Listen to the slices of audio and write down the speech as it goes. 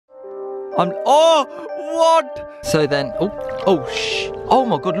Oh, what? So then, oh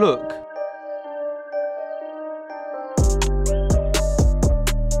my God, look.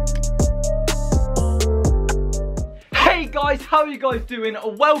 Hey guys, how are you guys doing?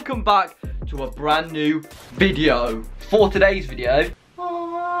 Welcome back to a brand new video. For today's video,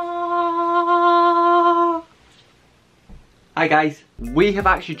 hi guys, we have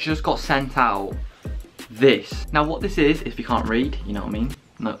actually just got sent out this. Now what this is, if you can't read, you know what I mean,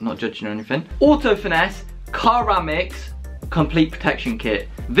 not judging or anything. Finesse Ceramics Complete Protection Kit.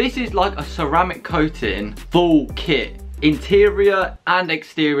 This is like a ceramic coating full kit. Interior and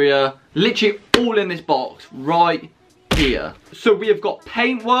exterior, literally all in this box right here. So we have got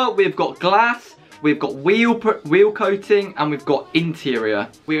paintwork, we've got glass, we've got wheel coating, and we've got interior.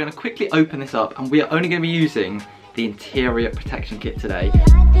 We're gonna quickly open this up, and we are only gonna be using the interior protection kit today.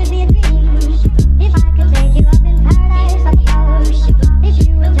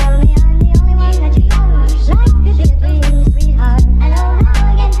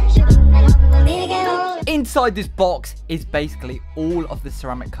 Inside this box is basically all of the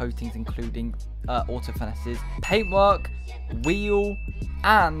ceramic coatings, including OtherStuff's paintwork, wheel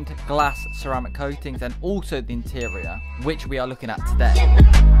and glass ceramic coatings, and also the interior, which we are looking at today.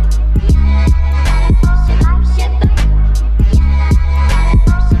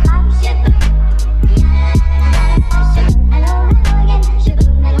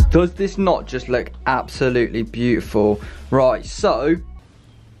 Does this not just look absolutely beautiful? Right, so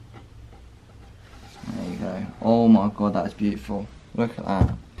there you go. Oh my God, that is beautiful. Look at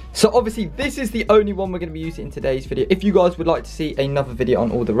that. So obviously this is the only one we're going to be using in today's video. If you guys would like to see another video on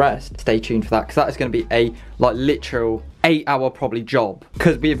all the rest, stay tuned for that, because that is going to be a like literal 8-hour probably job,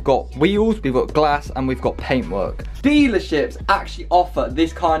 because we've got wheels, we've got glass, and we've got paintwork. Dealerships actually offer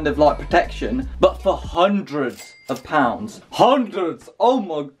this kind of like protection, but for hundreds of pounds. Hundreds. Oh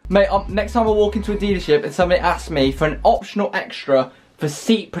my mate, next time I walk into a dealership and somebody asks me for an optional extra for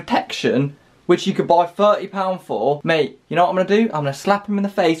seat protection, which you could buy £30 for, mate, you know what I'm gonna do? I'm gonna slap him in the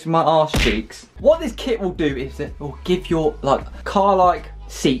face with my arse cheeks. What this kit will do is it will give your like car-like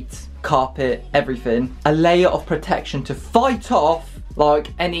seats, carpet, everything, a layer of protection to fight off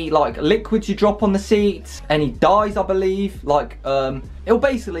like any like liquids you drop on the seats, any dyes I believe, like it'll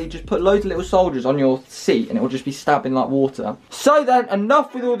basically just put loads of little soldiers on your seat and it will just be stabbing like water. So then,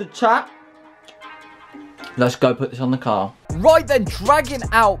 enough with all the chat. Let's go put this on the car. Right then, dragging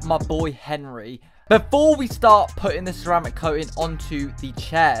out my boy Henry. Before we start putting the ceramic coating onto the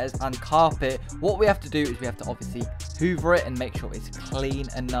chairs and carpet, what we have to do is we have to obviously hoover it and make sure it's clean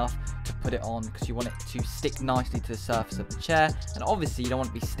enough to put it on, because you want it to stick nicely to the surface of the chair. And obviously you don't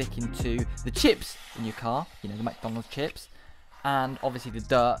want to be sticking to the chips in your car, you know, the McDonald's chips, and obviously the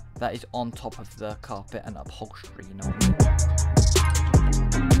dirt that is on top of the carpet and upholstery, you know what I mean?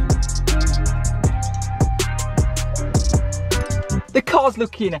 The car's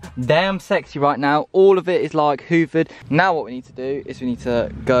looking damn sexy right now. All of it is like hoovered. Now what we need to do is we need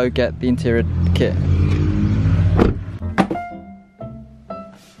to go get the interior kit.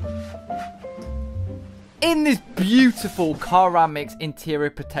 In this beautiful ceramics interior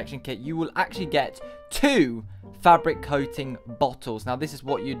protection kit, you will actually get 2 fabric coating bottles. Now this is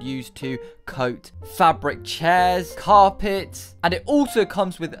what you'd use to coat fabric chairs, carpets, and it also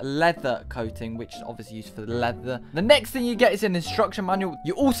comes with leather coating, which is obviously used for the leather. The next thing you get is an instruction manual.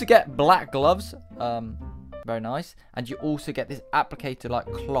 You also get black gloves, very nice, and you also get this applicator like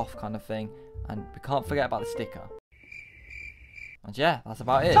cloth kind of thing, and we can't forget about the sticker. And yeah, that's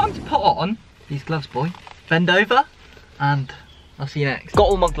about it. Time to put on these gloves, boy. Bend over and I'll see you next. Got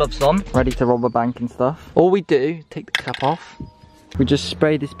all my gloves on, ready to rob a bank and stuff. All we do, take the cap off. We just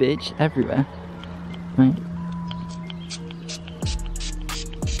spray this bitch everywhere. Right.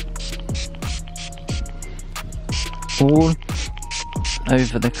 All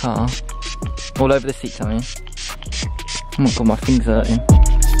over the car. All over the seats, I mean. Oh my God, my fingers are hurting.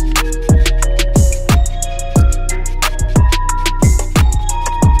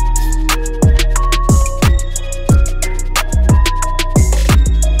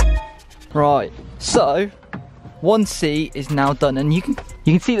 Right, so one seat is now done, and you can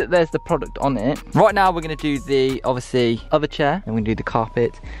see that there's the product on it. Right now we're going to do the obviously other chair, and we're going to do the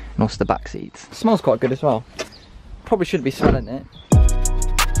carpet and also the back seats. It smells quite good as well. Probably shouldn't be smelling it.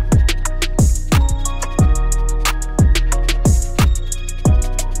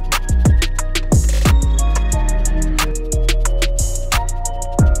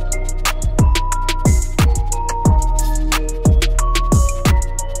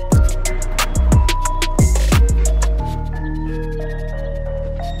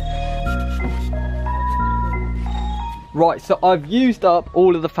 Right, so I've used up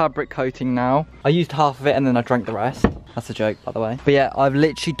all of the fabric coating now. I used half of it and then I drank the rest. That's a joke, by the way. But yeah, I've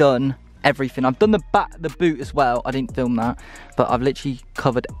literally done everything. I've done the boot as well. I didn't film that, but I've literally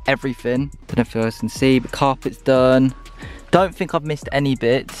covered everything. Don't know if you guys can see, but carpet's done. Don't think I've missed any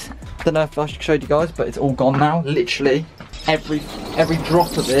bits. Don't know if I showed you guys, but it's all gone now. Literally, every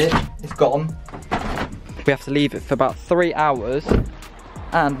drop of it is gone. We have to leave it for about 3 hours.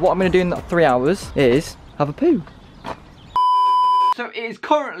 And what I'm gonna do in that 3 hours is have a poo. So it is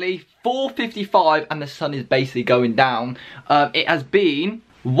currently 4:55 and the sun is basically going down. It has been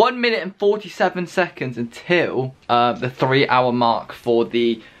 1 minute and 47 seconds until the 3 hour mark for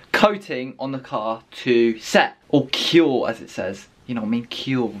the coating on the car to set, or cure as it says. You know what I mean,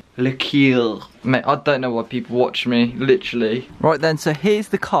 cure, le cure. Mate, I don't know why people watch me, literally. Right then, so here's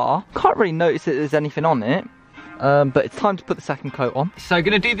the car. Can't really notice that there's anything on it, but it's time to put the second coat on. So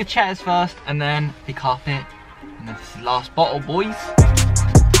gonna do the chairs first and then the carpet. And this is the last bottle, boys.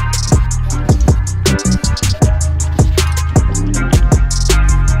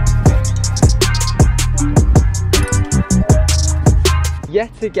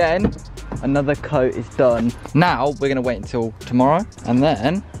 Yet again, another coat is done. Now we're gonna wait until tomorrow and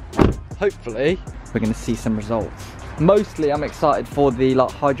then hopefully we're gonna see some results. Mostly I'm excited for the like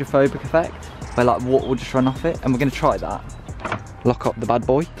hydrophobic effect where like water will just run off it, and we're gonna try that. Lock up the bad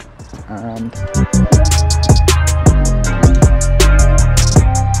boy and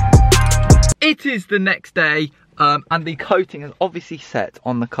it is the next day, and the coating is obviously set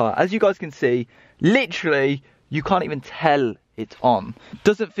on the car. As you guys can see, literally, you can't even tell it's on.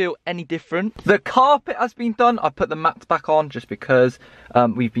 Doesn't feel any different. The carpet has been done. I put the mats back on just because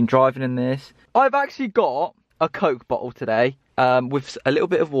we've been driving in this. I've actually got a Coke bottle today with a little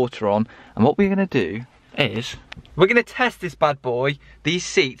bit of water on. And what we're gonna do is we're gonna test this bad boy, these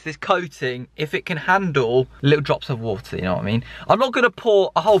seats, this coating, if it can handle little drops of water, you know what I mean? I'm not gonna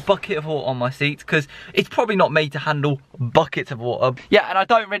pour a whole bucket of water on my seats because it's probably not made to handle buckets of water. Yeah, and I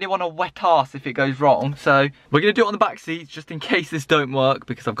don't really want a wet arse if it goes wrong, so we're gonna do it on the back seats just in case this don't work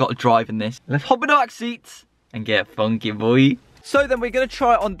because I've got to drive in this. Let's hop in the back seats and get funky, boy. So then we're gonna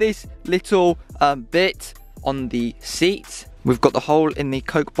try it on this little bit on the seat. We've got the hole in the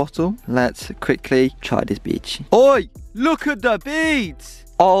Coke bottle. Let's quickly try this bitch. Oi, look at the beads.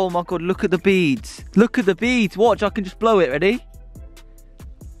 Oh my God, look at the beads. Look at the beads. Watch, I can just blow it, ready?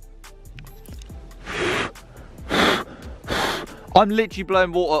 I'm literally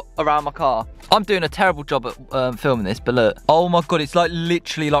blowing water around my car. I'm doing a terrible job at filming this, but look. Oh my God, it's like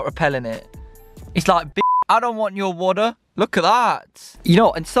literally like repelling it. It's like, I don't want your water. Look at that. You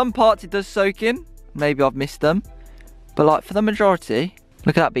know, in some parts it does soak in. Maybe I've missed them. But like for the majority,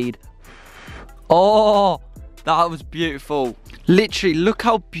 look at that bead. Oh, that was beautiful. Literally, look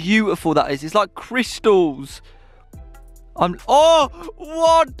how beautiful that is. It's like crystals. Oh,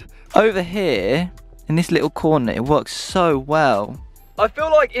 what? Over here, in this little corner, it works so well. I feel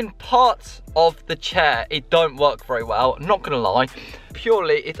like in parts of the chair, it don't work very well. I'm not gonna lie.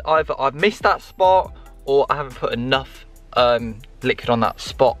 Purely, it's either I've missed that spot or I haven't put enough liquid on that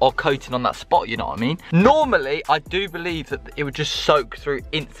spot or coating on that spot, you know what I mean? Normally, I do believe that it would just soak through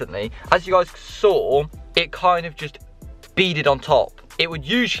instantly. As you guys saw, it kind of just beaded on top. It would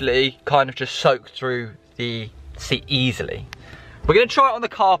usually kind of just soak through the seat easily. We're gonna try it on the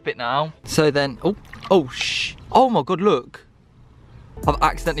carpet now. So then, oh my God, look. I've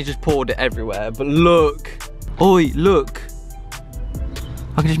accidentally just poured it everywhere, but look. Oi, look.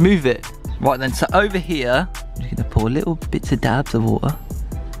 I can just move it. Right then, so over here, I'm just gonna pour little bits of dabs of water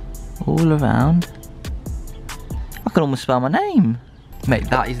all around. I can almost spell my name. Mate,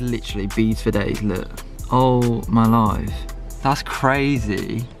 that is literally beads for days, look. Oh my life, that's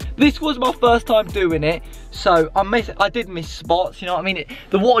crazy. This was my first time doing it, so I did miss spots, you know what I mean?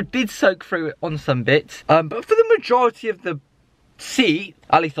 The water did soak through it on some bits, but for the majority of the seat,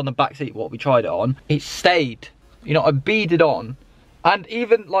 at least on the back seat, what we tried it on, it stayed. You know, I beaded on, and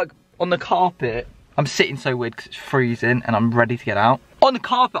even like on the carpet, I'm sitting so weird because it's freezing and I'm ready to get out. On the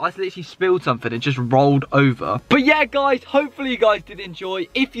carpet, I literally spilled something, it just rolled over. But yeah, guys, hopefully you guys did enjoy.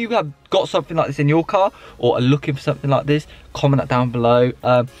 If you have got something like this in your car or are looking for something like this, comment that down below.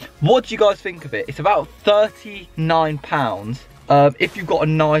 What do you guys think of it? It's about £39. If you've got a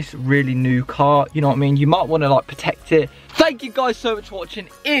nice, really new car, you know what I mean? You might want to like protect it. Thank you guys so much for watching.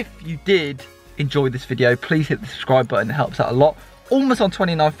 If you did enjoy this video, please hit the subscribe button, it helps out a lot. Almost on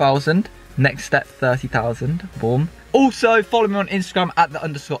 29,000. Next step, 30,000. Boom. Also, follow me on Instagram at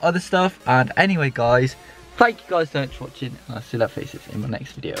 @_OtherStuff. And anyway, guys, thank you guys so much for watching. And I'll see you faces in my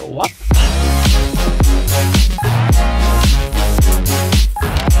next video. What?